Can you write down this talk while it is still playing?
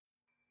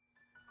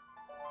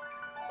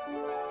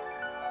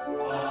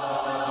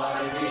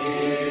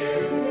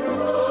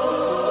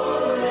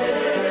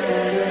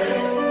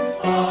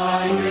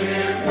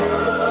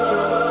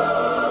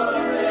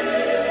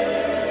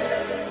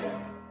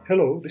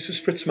Hello, this is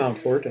Fritz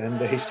Mountfort and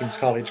the Hastings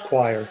College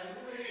Choir.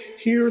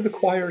 Here the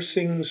choir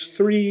sings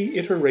three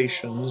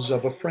iterations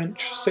of a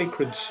French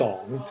sacred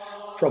song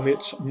from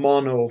its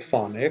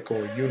monophonic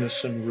or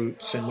unison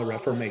roots in the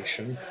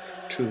Reformation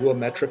to a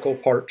metrical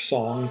part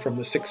song from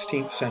the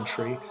 16th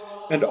century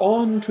and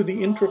on to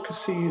the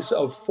intricacies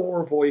of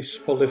four-voice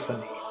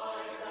polyphony.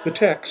 The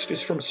text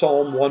is from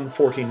Psalm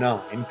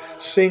 149,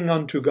 Sing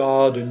unto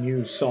God a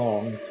new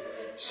song,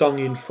 sung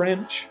in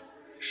French,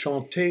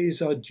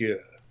 Chantez à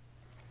Dieu.